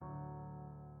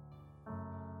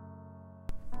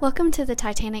Welcome to the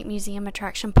Titanic Museum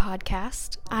Attraction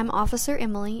Podcast. I'm Officer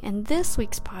Emily, and this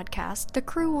week's podcast, the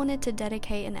crew wanted to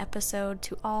dedicate an episode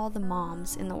to all the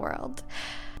moms in the world.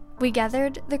 We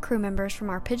gathered the crew members from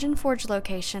our Pigeon Forge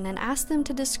location and asked them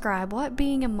to describe what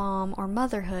being a mom or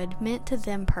motherhood meant to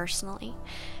them personally.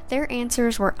 Their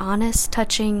answers were honest,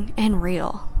 touching, and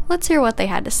real. Let's hear what they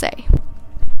had to say.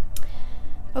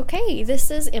 Okay,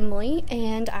 this is Emily,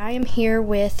 and I am here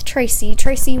with Tracy.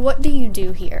 Tracy, what do you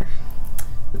do here?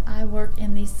 I work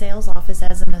in the sales office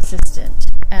as an assistant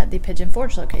at the Pigeon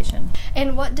Forge location.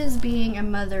 And what does being a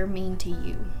mother mean to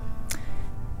you?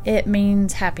 It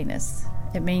means happiness.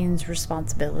 It means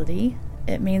responsibility.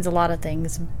 It means a lot of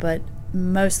things, but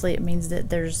mostly it means that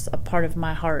there's a part of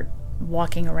my heart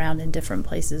walking around in different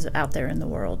places out there in the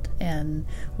world, and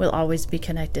we'll always be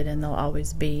connected, and they'll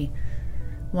always be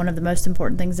one of the most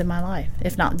important things in my life,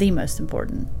 if not the most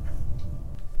important.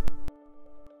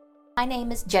 My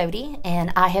name is Jody,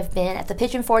 and I have been at the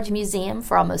Pigeon Forge Museum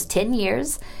for almost 10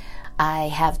 years. I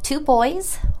have two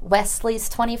boys. Wesley's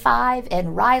 25,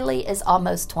 and Riley is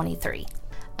almost 23.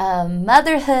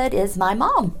 Motherhood is my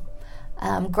mom.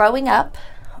 Growing up,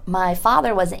 my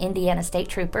father was an Indiana State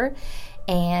Trooper,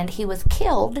 and he was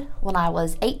killed when I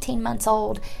was 18 months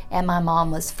old, and my mom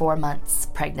was 4 months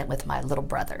pregnant with my little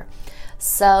brother.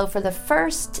 So for the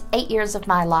first 8 years of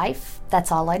my life,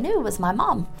 that's all I knew was my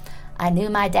mom. I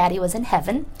knew my daddy was in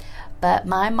heaven, but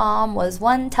my mom was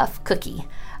one tough cookie.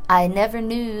 I never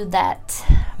knew that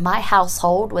my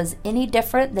household was any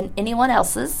different than anyone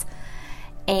else's,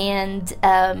 and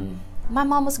my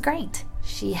mom was great.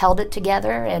 She held it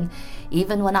together, and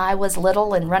even when I was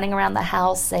little and running around the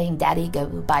house saying, "Daddy, go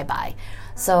bye-bye."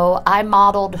 So I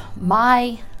modeled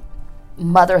my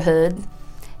motherhood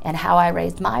and how I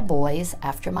raised my boys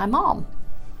after my mom.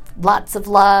 Lots of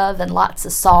love and lots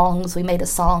of songs. We made a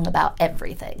song about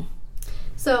everything.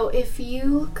 So if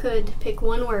you could pick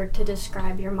one word to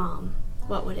describe your mom,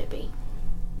 what would it be?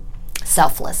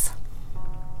 Selfless.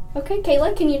 Okay,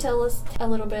 Kayla, can you tell us a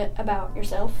little bit about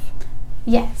yourself?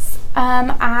 Yes.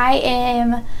 I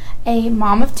am a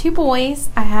mom of two boys.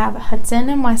 I have Hudson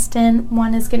and Weston.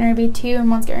 One is going to be 2 and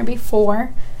one's going to be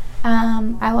 4.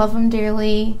 I love them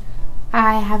dearly.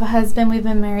 I have a husband. We've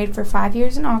been married for 5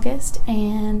 years in August,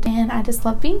 and I just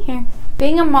love being here.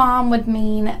 Being a mom would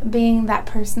mean being that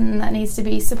person that needs to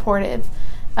be supportive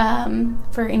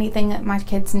for anything that my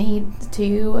kids need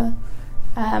to,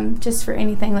 just for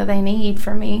anything that they need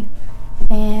from me,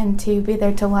 and to be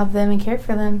there to love them and care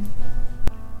for them.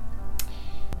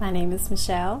 My name is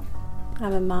Michelle.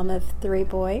 I'm a mom of 3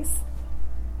 boys.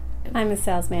 I'm a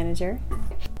sales manager.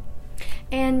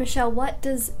 And Michelle, what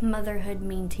does motherhood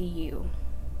mean to you?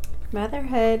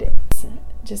 Motherhood is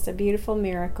just a beautiful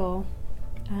miracle.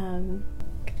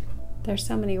 There's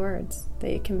so many words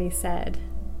that can be said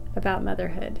about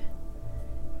motherhood.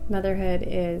 Motherhood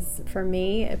is, for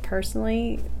me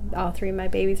personally, all 3 of my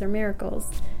babies are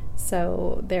miracles.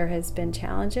 So there has been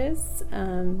challenges,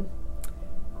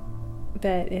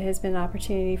 but it has been an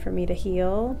opportunity for me to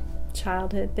heal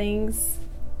childhood things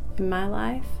in my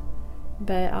life,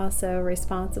 but also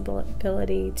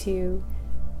responsibility to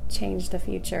change the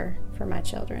future for my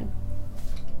children.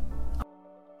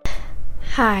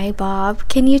 Hi, Bob.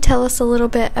 Can you tell us a little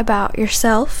bit about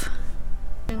yourself?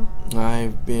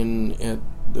 I've been at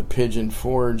the Pigeon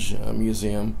Forge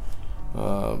Museum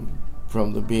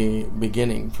from the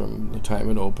beginning, from the time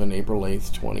it opened, April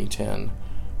 8th, 2010.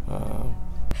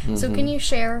 So can you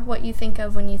share what you think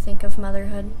of when you think of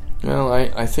motherhood? Well,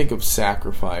 I think of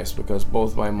sacrifice, because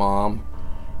both my mom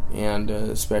and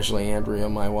especially Andrea,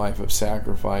 my wife, have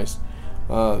sacrificed.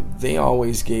 They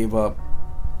always gave up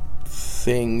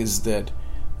things that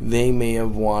they may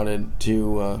have wanted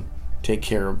to take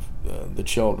care of the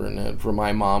children. And for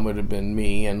my mom, it would have been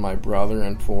me and my brother,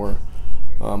 and for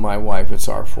my wife, it's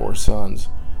our 4 sons.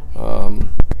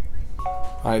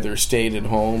 Either stayed at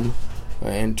home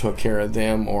and took care of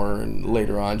them, or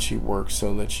later on she worked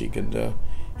so that she could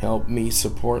help me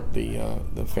support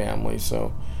the family.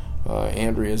 So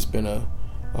Andrea's been a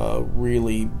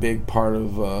really big part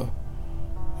of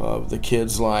the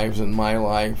kids' lives and my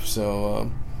life.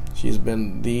 So she's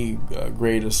been the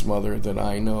greatest mother that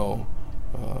I know.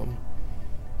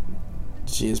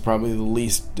 She is probably the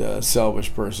least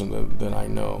selfish person that I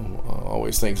know.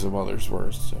 Always thinks of others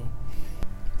first. So.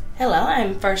 Hello,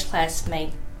 I'm first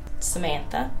classmate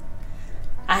Samantha.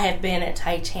 I have been at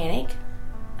Titanic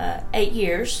 8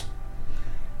 years,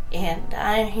 and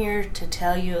I'm here to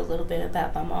tell you a little bit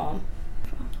about my mom.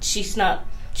 She's not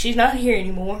here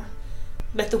anymore,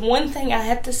 but the one thing I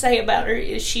have to say about her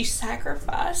is she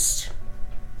sacrificed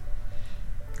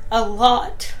a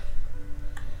lot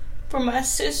for my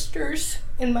sisters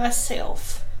and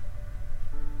myself.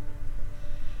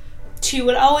 She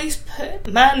would always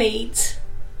put my needs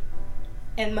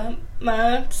and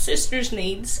my sister's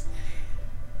needs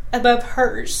above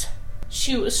hers.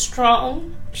 She was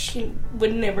strong. She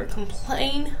would never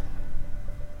complain.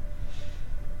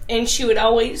 And she would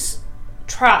always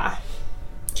try.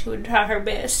 She would try her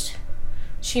best.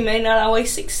 She may not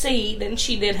always succeed, and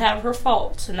she did have her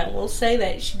faults, and I will say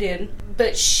that she did.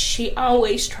 But she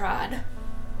always tried.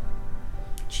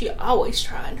 She always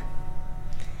tried.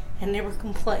 And never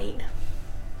complained.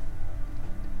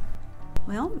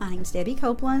 Well, my name's Debbie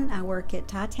Copeland. I work at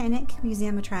Titanic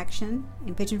Museum Attraction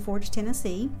in Pigeon Forge,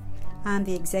 Tennessee. I'm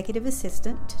the executive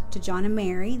assistant to John and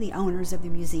Mary, the owners of the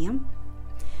museum.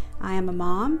 I am a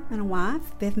mom and a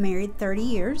wife, been married 30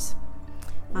 years.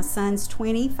 My son's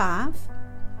 25,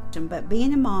 but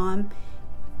being a mom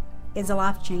is a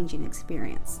life-changing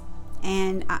experience.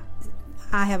 And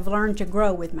I have learned to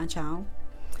grow with my child.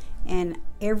 And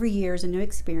every year is a new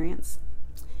experience.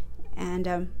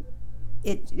 And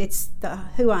it's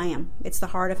who I am. It's the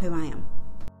heart of who I am.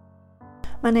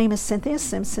 My name is Cynthia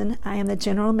Simpson. I am the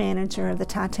general manager of the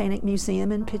Titanic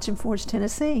Museum in Pigeon Forge,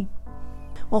 Tennessee.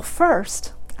 Well,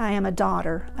 first, I am a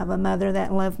daughter of a mother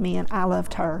that loved me and I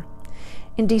loved her.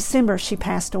 In December, she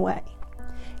passed away.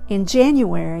 In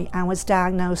January, I was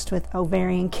diagnosed with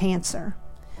ovarian cancer.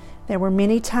 There were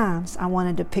many times I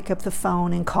wanted to pick up the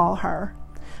phone and call her.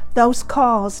 Those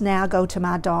calls now go to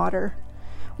my daughter.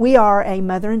 We are a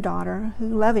mother and daughter who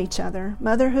love each other.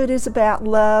 Motherhood is about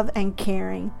love and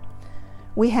caring.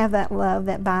 We have that love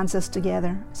that binds us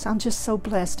together, so I'm just so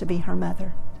blessed to be her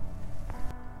mother.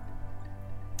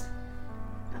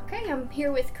 Okay, I'm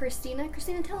here with Christina.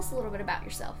 Christina, tell us a little bit about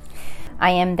yourself.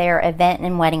 I am their event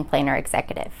and wedding planner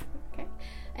executive. Okay,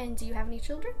 and do you have any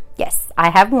children? Yes, I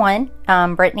have one,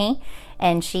 Brittany,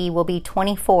 and she will be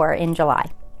 24 in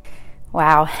July.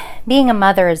 Wow, being a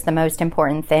mother is the most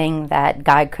important thing that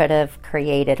God could have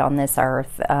created on this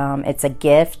earth. It's a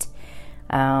gift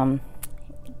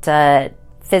to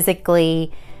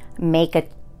physically make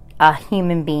a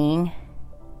human being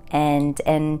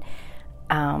and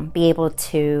be able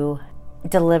to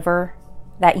deliver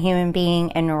that human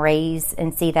being and raise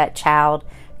and see that child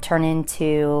turn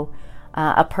into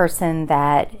a person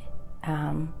that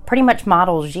pretty much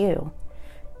models you.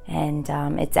 And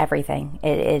it's everything.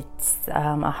 It's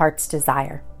a heart's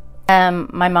desire.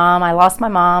 My mom, I lost my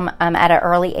mom at an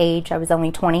early age. I was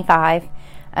only 25.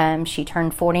 She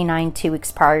turned 49 2 weeks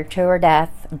prior to her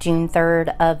death. June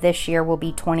 3rd of this year will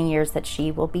be 20 years that she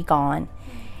will be gone.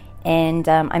 And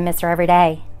I miss her every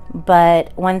day.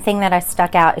 But one thing that I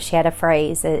stuck out is she had a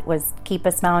phrase. It was, keep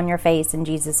a smile on your face and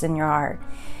Jesus in your heart.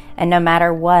 And no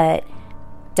matter what,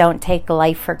 don't take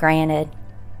life for granted.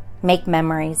 Make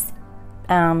memories.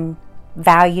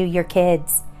 Value your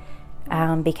kids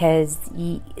because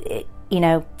you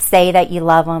know, say that you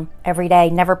love them every day.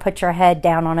 Never put your head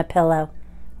down on a pillow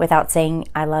without saying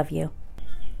I love you.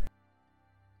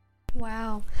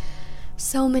 Wow,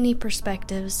 so many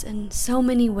perspectives and so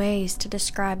many ways to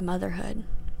describe motherhood.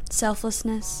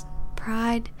 Selflessness,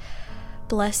 pride,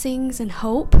 blessings, and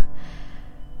hope.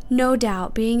 No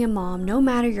doubt being a mom, no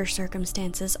matter your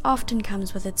circumstances, often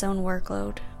comes with its own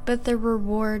workload. But the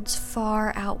rewards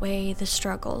far outweigh the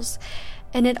struggles,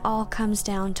 and it all comes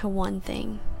down to one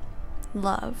thing: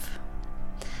 love.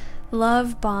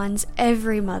 Love bonds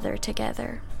every mother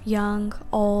together, young,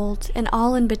 old, and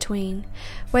all in between,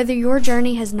 whether your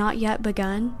journey has not yet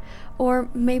begun, or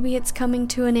maybe it's coming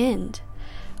to an end.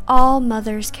 All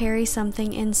mothers carry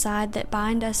something inside that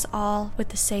bind us all with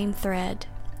the same thread.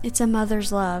 It's a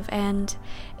mother's love, and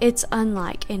it's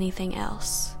unlike anything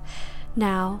else.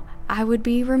 Now, I would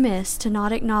be remiss to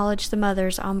not acknowledge the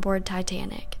mothers on board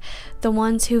Titanic, the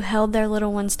ones who held their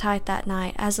little ones tight that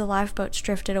night as the lifeboats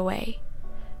drifted away,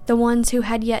 the ones who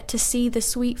had yet to see the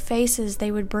sweet faces they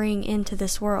would bring into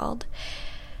this world,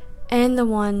 and the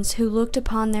ones who looked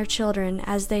upon their children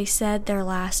as they said their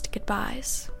last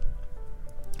goodbyes.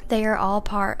 They are all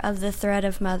part of the thread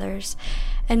of mothers,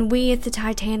 and we at the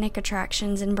Titanic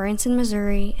Attractions in Branson,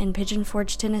 Missouri and Pigeon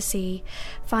Forge, Tennessee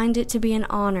find it to be an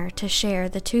honor to share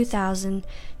the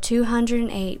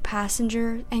 2,208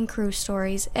 passenger and crew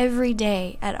stories every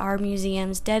day at our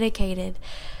museums dedicated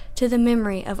to the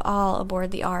memory of all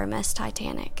aboard the RMS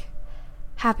Titanic.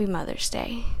 Happy Mother's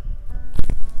Day.